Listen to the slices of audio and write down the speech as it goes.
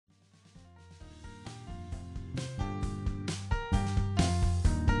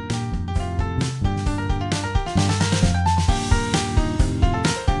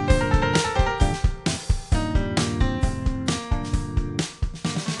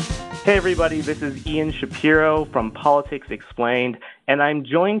Hey everybody, this is Ian Shapiro from Politics Explained, and I'm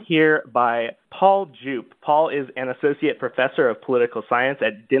joined here by Paul Jupe. Paul is an associate professor of political science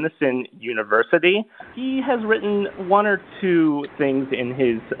at Denison University. He has written one or two things in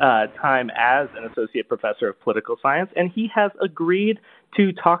his time as an associate professor of political science, and he has agreed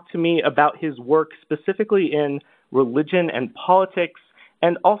to talk to me about his work specifically in religion and politics,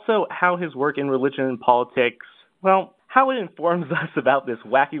 and also how his work in religion and politics, well, how it informs us about this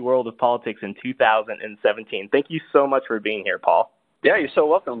wacky world of politics in 2017. Thank you so much for being here, Paul. Yeah, you're so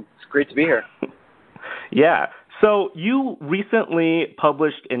welcome. It's great to be here. Yeah. So you recently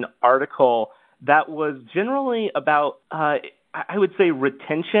published an article that was generally about, I would say,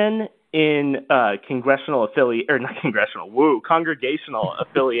 retention in congregational affiliation.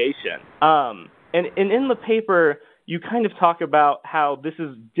 And in the paper, you kind of talk about how this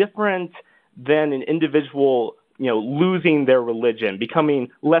is different than an individual losing their religion, becoming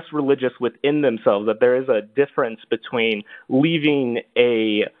less religious within themselves, that there is a difference between leaving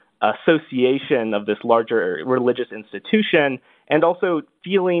a association of this larger religious institution and also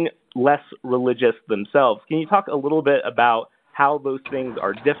feeling less religious themselves. Can you talk a little bit about how those things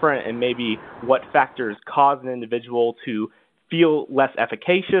are different and maybe what factors cause an individual to feel less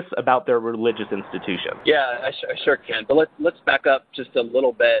efficacious about their religious institution? Yeah, I sure can. But let's back up just a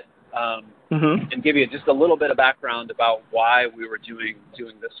little bit. And give you just a little bit of background about why we were doing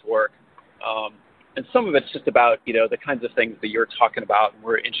this work. And some of it's just about, the kinds of things that you're talking about. And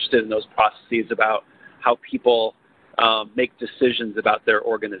we're interested in those processes about how people make decisions about their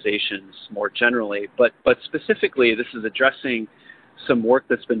organizations more generally. But specifically, this is addressing some work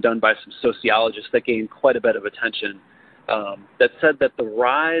that's been done by some sociologists that gained quite a bit of attention that said that the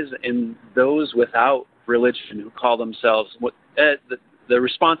rise in those without religion who call themselves the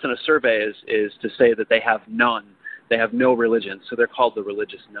response in a survey is to say that they have none. They have no religion, so they're called the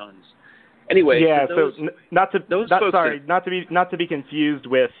religious nuns. Anyway, yeah. Not to be confused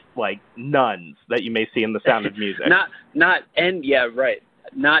with like nuns that you may see in The Sound of Music. Not N-U-N-S,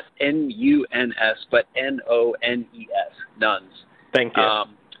 but N-O-N-E-S, nuns. Thank you.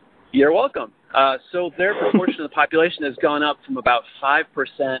 You're welcome. So their proportion of the population has gone up from about 5%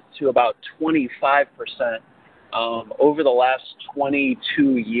 to about 25%. Over the last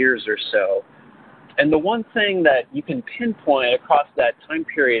 22 years or so. And the one thing that you can pinpoint across that time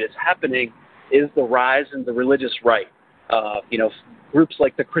period is happening is the rise in the religious right. Groups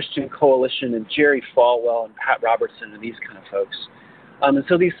like the Christian Coalition and Jerry Falwell and Pat Robertson and these kind of folks. And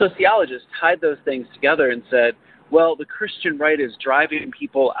so these sociologists tied those things together and said, well, the Christian right is driving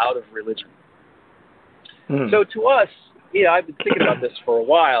people out of religion. So to us, I've been thinking about this for a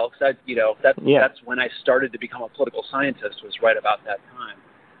while because that's when I started to become a political scientist, was right about that time.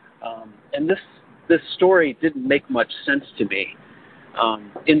 And this story didn't make much sense to me,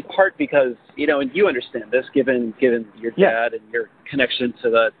 in part because and you understand this, given your dad and your connection to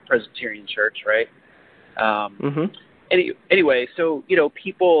the Presbyterian Church, right? Anyway, so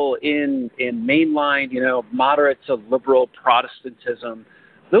people in mainline, moderate to liberal Protestantism.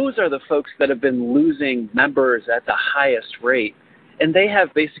 Those are the folks that have been losing members at the highest rate, and they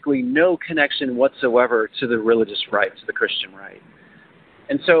have basically no connection whatsoever to the religious right, to the Christian right.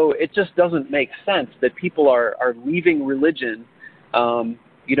 And so it just doesn't make sense that people are leaving religion,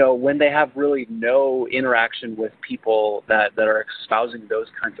 when they have really no interaction with people that are espousing those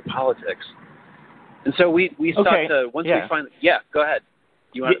kinds of politics. And so we start to, we finally, go ahead.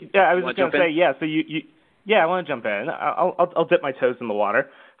 I was just going to say, so I want to jump in. I'll dip my toes in the water.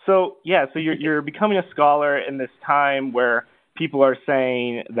 So you're becoming a scholar in this time where people are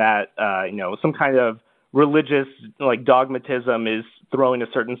saying that some kind of religious dogmatism is throwing a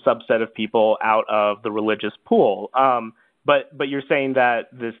certain subset of people out of the religious pool. But you're saying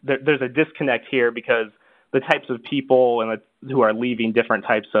that there's a disconnect here because the types of people who are leaving different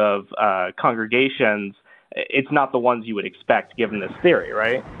types of congregations, it's not the ones you would expect given this theory,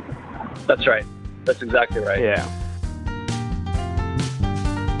 right? That's right. That's exactly right. Yeah.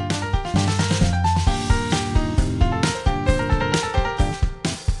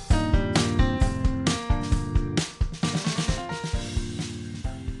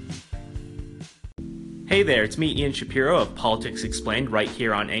 Hey there, it's me, Ian Shapiro of Politics Explained, right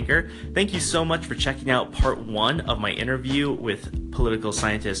here on Anchor. Thank you so much for checking out part 1 of my interview with political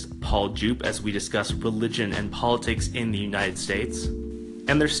scientist Paul Jupe as we discuss religion and politics in the United States.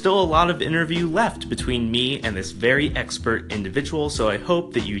 And there's still a lot of interview left between me and this very expert individual, so I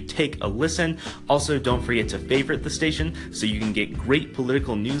hope that you take a listen. Also, don't forget to favorite the station so you can get great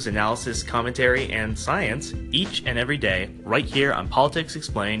political news analysis, commentary, and science each and every day right here on Politics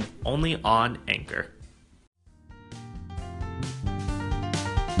Explained, only on Anchor.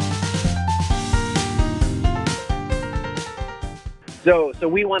 So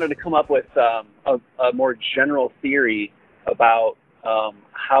we wanted to come up with a more general theory about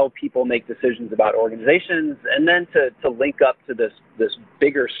how people make decisions about organizations, and then to link up to this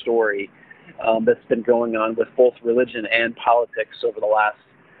bigger story that's been going on with both religion and politics over the last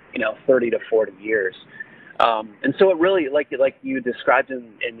 30 to 40 years. And so it really, like you described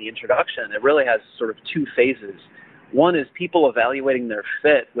in the introduction, it really has sort of two phases. One is people evaluating their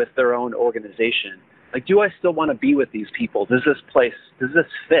fit with their own organization. Like, do I still want to be with these people? Does this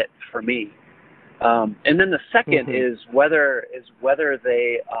fit for me? And then the second is whether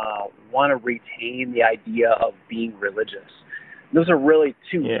they want to retain the idea of being religious. Those are really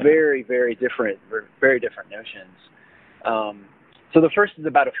two very, very different notions. So the first is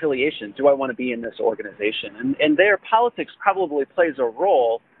about affiliation. Do I want to be in this organization? And there, politics probably plays a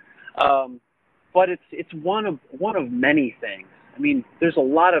role, but it's one of many things. I mean, there's a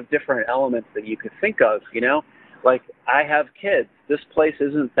lot of different elements that you could think of. Like, I have kids. This place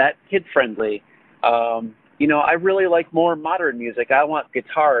isn't that kid friendly. I really like more modern music. I want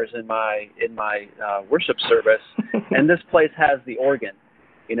guitars in my worship service, and this place has the organ.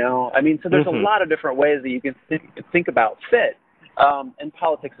 So there's a lot of different ways that you can think about fit, and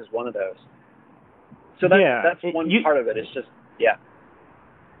politics is one of those. So that's one part of it. It's just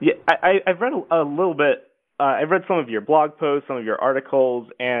I've read a little bit. I've read some of your blog posts, some of your articles,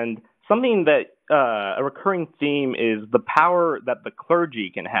 and something that a recurring theme is the power that the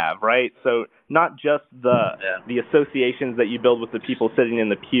clergy can have, right? So not just the associations that you build with the people sitting in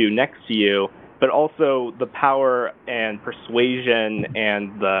the pew next to you, but also the power and persuasion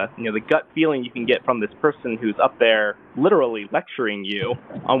and the gut feeling you can get from this person who's up there literally lecturing you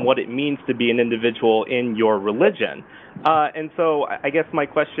on what it means to be an individual in your religion. And so I guess my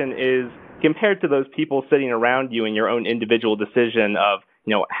question is, compared to those people sitting around you in your own individual decision of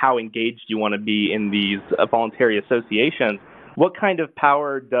how engaged you want to be in these voluntary associations, what kind of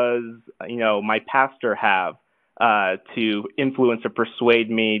power does my pastor have to influence or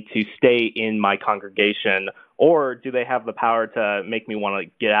persuade me to stay in my congregation, or do they have the power to make me want to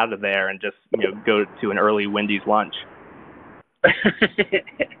get out of there and just go to an early Wendy's lunch?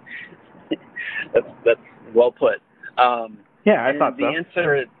 That's well put. I thought so.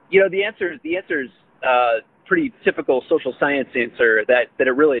 The answer is pretty typical social science answer that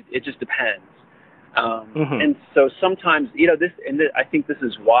it just depends. And so sometimes I think this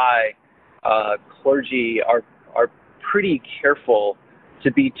is why clergy are pretty careful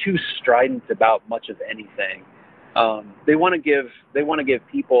to be too strident about much of anything. They want to give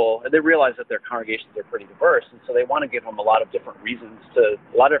people. They realize that their congregations are pretty diverse, and so they want to give them a lot of different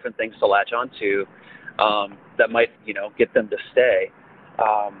different things to latch onto that might get them to stay.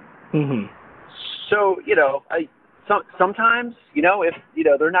 So sometimes if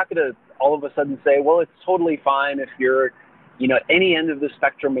they're not going to all of a sudden say, well, it's totally fine if you're any end of the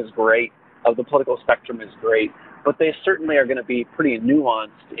spectrum is great, of the political spectrum is great, but they certainly are going to be pretty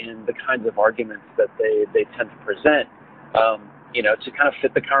nuanced in the kinds of arguments that they tend to present, to kind of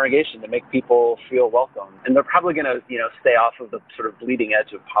fit the congregation, to make people feel welcome. And they're probably going to, stay off of the sort of bleeding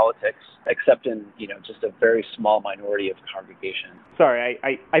edge of politics, except in, just a very small minority of congregations. Sorry,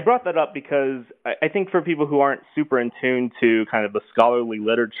 I brought that up because I think for people who aren't super in tune to kind of the scholarly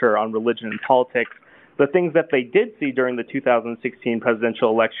literature on religion and politics, the things that they did see during the 2016 presidential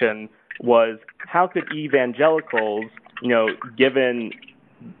election was how could evangelicals, given,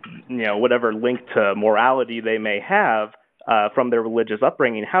 whatever link to morality they may have, from their religious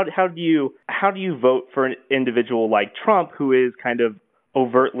upbringing, how do you vote for an individual like Trump, who is kind of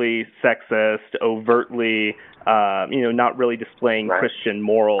overtly sexist, overtly not really displaying Christian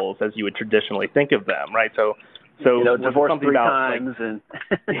morals as you would traditionally think of them, right? So divorced 3 times and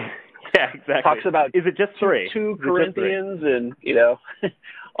yeah, exactly. Talks about is it just 3? 2 Corinthians and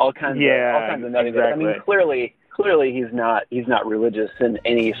all kinds of nuttiness. Exactly. I mean, clearly he's not religious in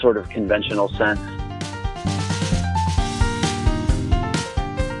any sort of conventional sense.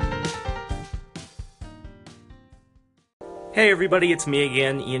 Hey everybody, it's me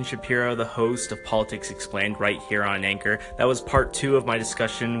again, Ian Shapiro, the host of Politics Explained right here on Anchor. That was part 2 of my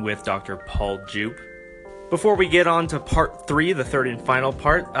discussion with Dr. Paul Jupe. Before we get on to part 3, the third and final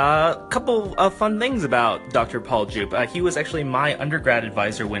part, a couple of fun things about Dr. Paul Jupe. He was actually my undergrad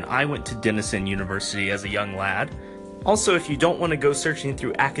advisor when I went to Denison University as a young lad. Also, if you don't want to go searching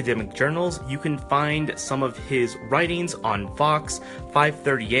through academic journals, you can find some of his writings on Vox,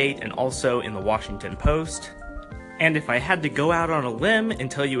 538, and also in the Washington Post. And if I had to go out on a limb and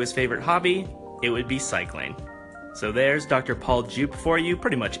tell you his favorite hobby, it would be cycling. So there's Dr. Paul Jupe for you,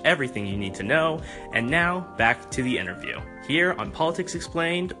 pretty much everything you need to know. And now, back to the interview, here on Politics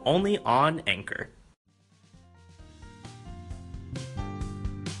Explained, only on Anchor.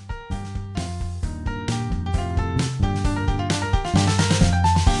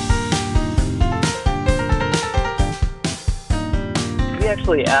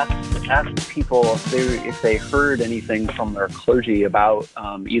 actually asked people if they heard anything from their clergy about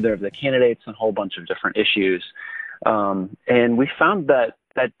either of the candidates and a whole bunch of different issues, and we found that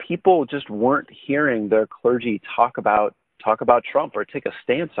people just weren't hearing their clergy talk about Trump or take a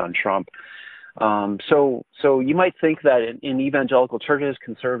stance on Trump. So you might think that in evangelical churches,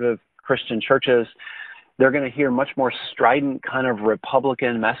 conservative Christian churches, they're going to hear much more strident kind of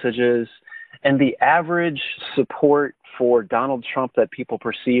Republican messages. And the average support for Donald Trump that people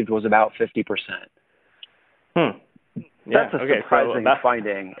perceived was about 50%. Yeah, that's a surprising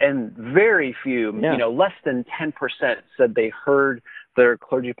finding. And very few, less than 10% said they heard their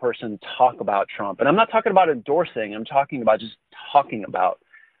clergy person talk about Trump. And I'm not talking about endorsing. I'm talking about just talking about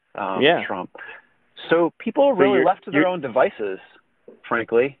Trump. So people are really left to their own devices,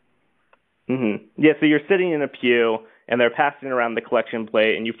 frankly. Mm-hmm. Yeah, so you're sitting in a pew, and they're passing around the collection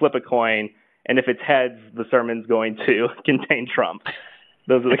plate, and you flip a coin, and if it's heads, the sermon's going to contain Trump.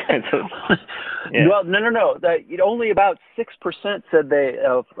 Those are the kinds of... Yeah. Well, no. Only about 6% said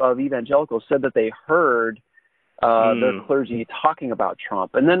of evangelicals said that they heard their clergy talking about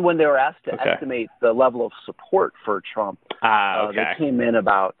Trump. And then when they were asked to estimate the level of support for Trump, they came in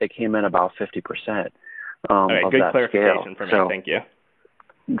about 50%. Of good that clarification scale. for me. Thank you.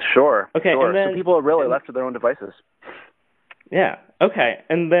 Sure. Okay, sure. And then, so people are really left to their own devices. Yeah. Okay.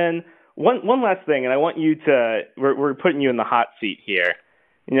 And then one last thing, and I want you to, we're putting you in the hot seat here.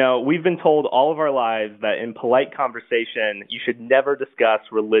 We've been told all of our lives that in polite conversation, you should never discuss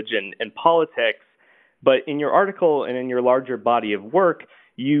religion and politics. But in your article and in your larger body of work,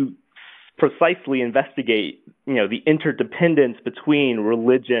 you precisely investigate, the interdependence between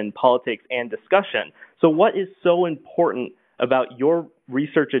religion, politics, and discussion. So what is so important about your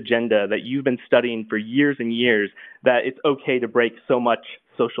research agenda that you've been studying for years and years that it's okay to break so much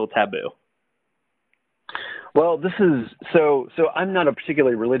social taboo? Well, this is so I'm not a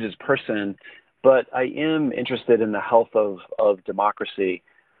particularly religious person, but I am interested in the health of democracy.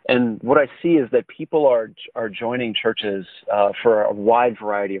 And what I see is that people are joining churches for a wide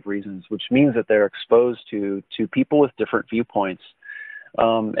variety of reasons, which means that they're exposed to people with different viewpoints.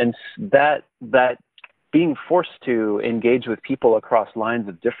 And that being forced to engage with people across lines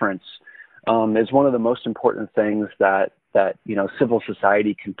of difference is one of the most important things that civil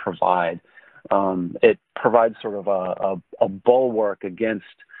society can provide. It provides sort of a bulwark against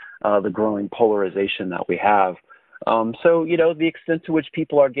the growing polarization that we have. So the extent to which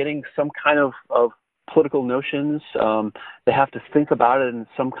people are getting some kind of political notions, they have to think about it in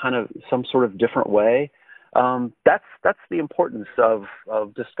some sort of different way. That's the importance of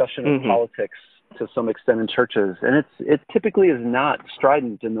discussion of politics to some extent in churches, and it typically is not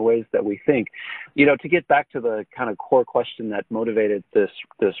strident in the ways that we think. To get back to the kind of core question that motivated this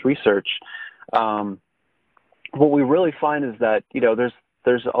research, what we really find is that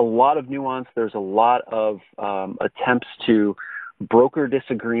there's a lot of nuance. There's a lot of attempts to broker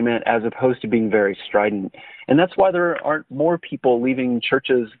disagreement as opposed to being very strident. And that's why there aren't more people leaving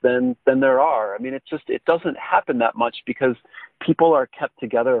churches than there are. I mean, it doesn't happen that much because people are kept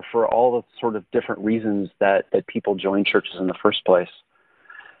together for all the sort of different reasons that people join churches in the first place.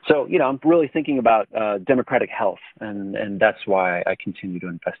 So, I'm really thinking about democratic health, and that's why I continue to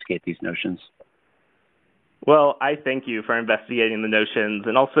investigate these notions. Well, I thank you for investigating the notions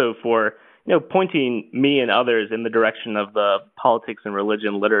and also for, pointing me and others in the direction of the politics and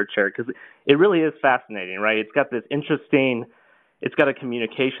religion literature, because it really is fascinating, right? It's got it's got a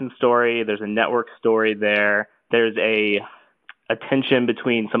communication story. There's a network story there. There's a tension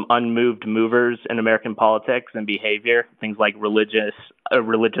between some unmoved movers in American politics and behavior, things like religious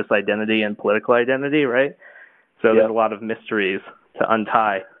identity and political identity, right? So there's a lot of mysteries to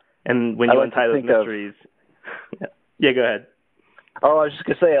untie. And when you untie those mysteries... Yeah, go ahead. Oh, I was just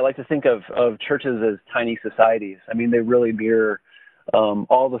going to say, I like to think of churches as tiny societies. I mean, they really mirror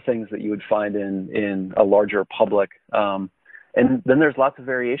all the things that you would find in a larger public. And then there's lots of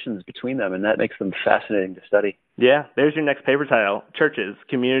variations between them, and that makes them fascinating to study. Yeah, there's your next paper title: Churches,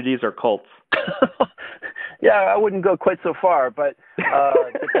 Communities, or Cults? Yeah, I wouldn't go quite so far, but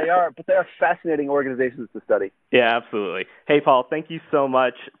they are fascinating organizations to study. Yeah, absolutely. Hey, Paul, thank you so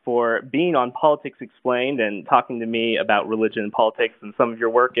much for being on Politics Explained and talking to me about religion and politics and some of your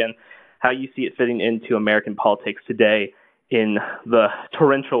work and how you see it fitting into American politics today in the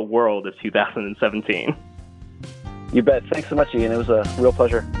torrential world of 2017. You bet. Thanks so much, Ian. It was a real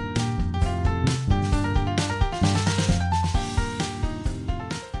pleasure.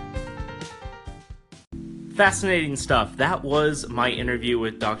 Fascinating stuff. That was my interview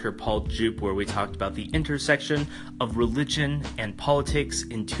with Dr. Paul Jupe, where we talked about the intersection of religion and politics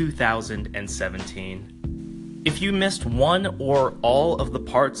in 2017. If you missed one or all of the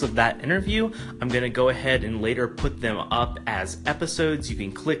parts of that interview, I'm going to go ahead and later put them up as episodes. You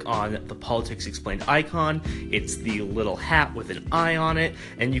can click on the Politics Explained icon. It's the little hat with an eye on it,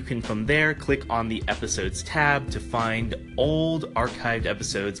 and you can from there click on the episodes tab to find old archived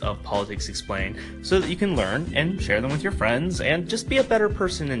episodes of Politics Explained so that you can learn and share them with your friends and just be a better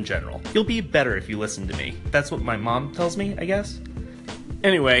person in general. You'll be better if you listen to me. That's what my mom tells me, I guess.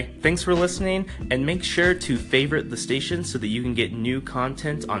 Anyway, thanks for listening, and make sure to favorite the station so that you can get new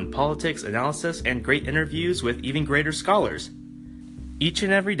content on politics, analysis, and great interviews with even greater scholars. Each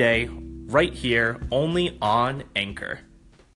and every day, right here, only on Anchor.